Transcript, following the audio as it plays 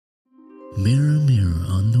Mirror, mirror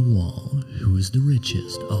on the wall, who is the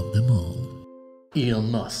richest of them all? Elon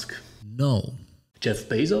Musk. No. Jeff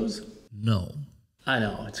Bezos? No. I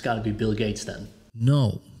know, it's gotta be Bill Gates then.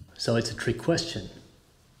 No. So it's a trick question.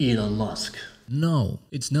 Elon Musk. No,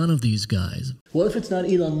 it's none of these guys. What if it's not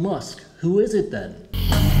Elon Musk? Who is it then?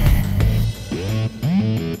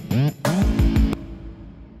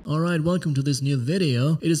 Alright, welcome to this new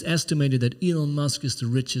video. It is estimated that Elon Musk is the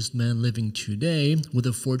richest man living today, with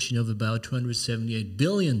a fortune of about $278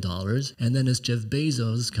 billion, and then is Jeff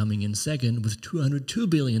Bezos coming in second with $202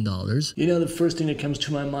 billion. You know, the first thing that comes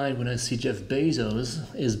to my mind when I see Jeff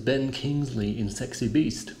Bezos is Ben Kingsley in Sexy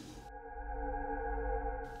Beast.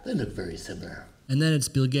 They look very similar. And then it's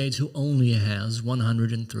Bill Gates, who only has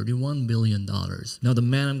 $131 billion. Now, the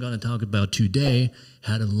man I'm going to talk about today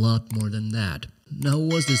had a lot more than that. Now, who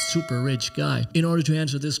was this super rich guy? In order to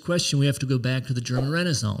answer this question, we have to go back to the German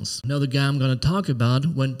Renaissance. Now, the guy I'm going to talk about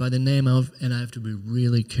went by the name of, and I have to be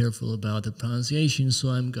really careful about the pronunciation, so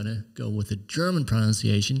I'm going to go with the German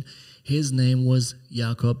pronunciation. His name was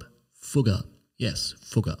Jakob Fugger. Yes,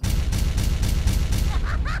 Fugger.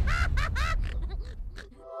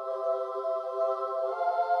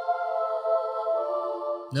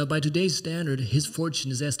 Now, by today's standard, his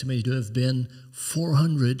fortune is estimated to have been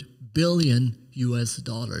 $400 billion US.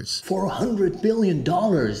 $400 billion!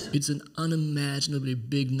 It's an unimaginably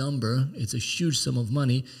big number. It's a huge sum of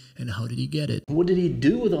money. And how did he get it? What did he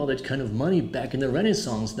do with all that kind of money back in the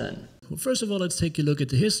Renaissance then? Well, first of all, let's take a look at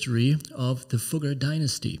the history of the Fugger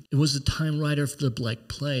dynasty. It was the time right after the Black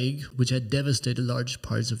Plague, which had devastated large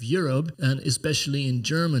parts of Europe, and especially in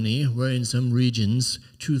Germany, where in some regions,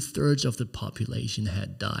 2/3 of the population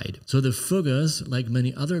had died. So the Fuggers, like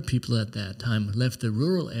many other people at that time, left the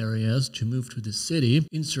rural areas to move to the city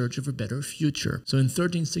in search of a better future. So in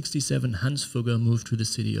 1367, Hans Fugger moved to the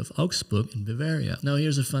city of Augsburg in Bavaria. Now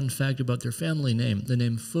here's a fun fact about their family name. The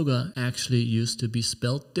name Fugger actually used to be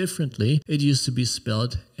spelled differently. It used to be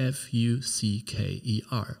spelled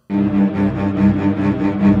F-U-C-K-E-R.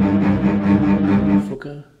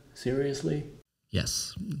 Fugger? Seriously?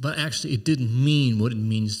 Yes, but actually it didn't mean what it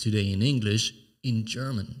means today in English in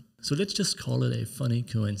German. So let's just call it a funny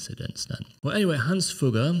coincidence then. Well, anyway, Hans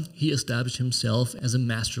Fugger, he established himself as a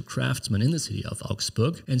master craftsman in the city of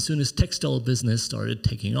Augsburg, and soon his textile business started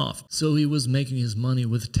taking off. So he was making his money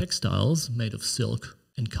with textiles made of silk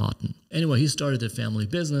and cotton. Anyway, he started a family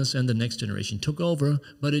business and the next generation took over,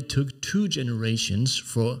 but it took 2 generations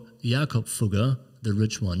for Jakob Fugger, the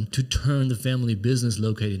rich one, to turn the family business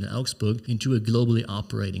located in Augsburg into a globally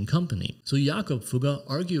operating company. So Jakob Fugger,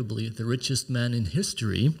 arguably the richest man in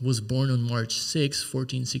history, was born on March 6,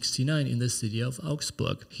 1469 in the city of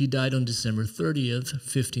Augsburg. He died on December 30th,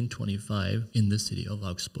 1525 in the city of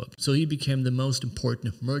Augsburg. So he became the most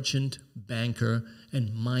important merchant, banker,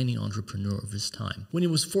 and mining entrepreneur of his time. When he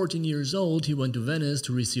was 14 years old, he went to Venice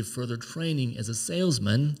to receive further training as a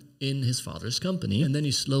salesman in his father's company, and then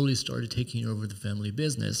he slowly started taking over the family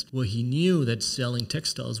business, where he knew that selling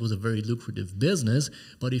textiles was a very lucrative business,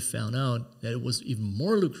 but he found out that it was even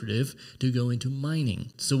more lucrative to go into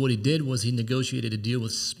mining. So what he did was he negotiated a deal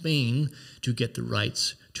with Spain to get the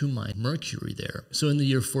rights to mine mercury there. So in the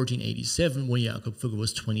year 1487, when Jakob Fugger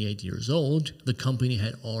was 28 years old, the company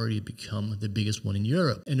had already become the biggest one in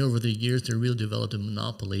Europe. And over the years, they really developed a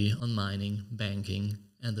monopoly on mining, banking,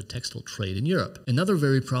 and the textile trade in Europe. Another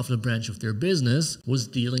very profitable branch of their business was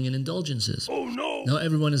dealing in indulgences. Oh no! Now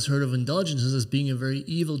everyone has heard of indulgences as being a very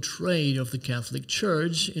evil trade of the Catholic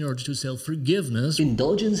Church in order to sell forgiveness.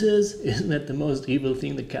 Indulgences? Isn't that the most evil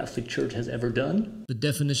thing the Catholic Church has ever done? The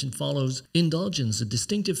definition follows: indulgence, a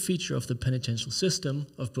distinctive feature of the penitential system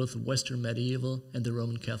of both the Western medieval and the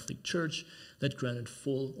Roman Catholic Church that granted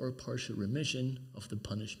full or partial remission of the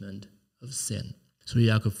punishment of sin. So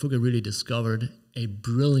Jakob Fugger really discovered a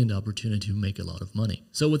brilliant opportunity to make a lot of money.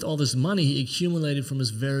 So with all this money he accumulated from his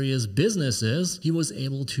various businesses, he was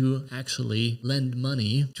able to actually lend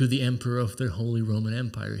money to the emperor of the Holy Roman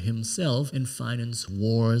Empire himself and finance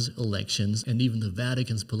wars, elections, and even the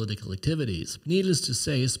Vatican's political activities. Needless to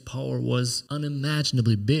say, his power was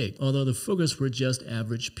unimaginably big. Although the Fuggers were just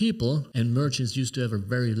average people and merchants used to have a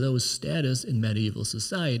very low status in medieval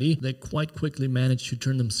society, they quite quickly managed to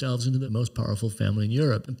turn themselves into the most powerful family in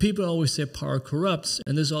Europe. And people always say power corrupts,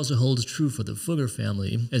 and this also holds true for the Fugger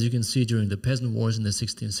family, as you can see during the peasant wars in the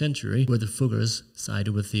 16th century, where the Fuggers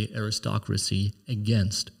sided with the aristocracy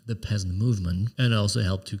against the the peasant movement and also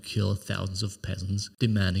helped to kill thousands of peasants,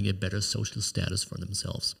 demanding a better social status for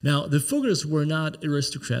themselves. Now, the Fuggers were not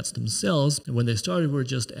aristocrats themselves. When they started, were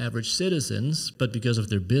just average citizens, but because of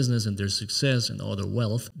their business and their success and all their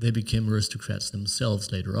wealth, they became aristocrats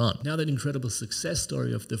themselves later on. Now, that incredible success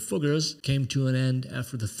story of the Fuggers came to an end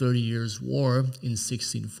after the 30 Years' War in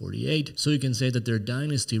 1648, so you can say that their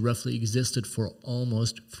dynasty roughly existed for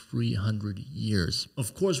almost 300 years.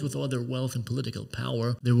 Of course, with all their wealth and political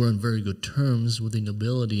power, they were on very good terms with the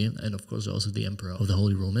nobility and of course also the emperor of the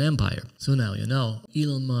Holy Roman Empire. So now you know,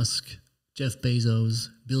 Elon Musk, Jeff Bezos,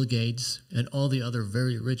 Bill Gates, and all the other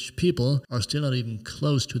very rich people are still not even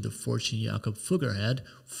close to the fortune Jakob Fugger had,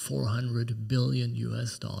 $400 billion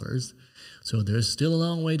US. So there's still a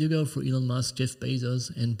long way to go for Elon Musk, Jeff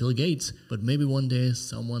Bezos, and Bill Gates, but maybe one day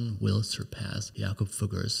someone will surpass Jakob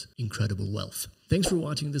Fugger's incredible wealth. Thanks for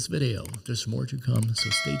watching this video. There's more to come, so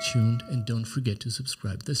stay tuned and don't forget to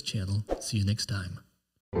subscribe to this channel. See you next time.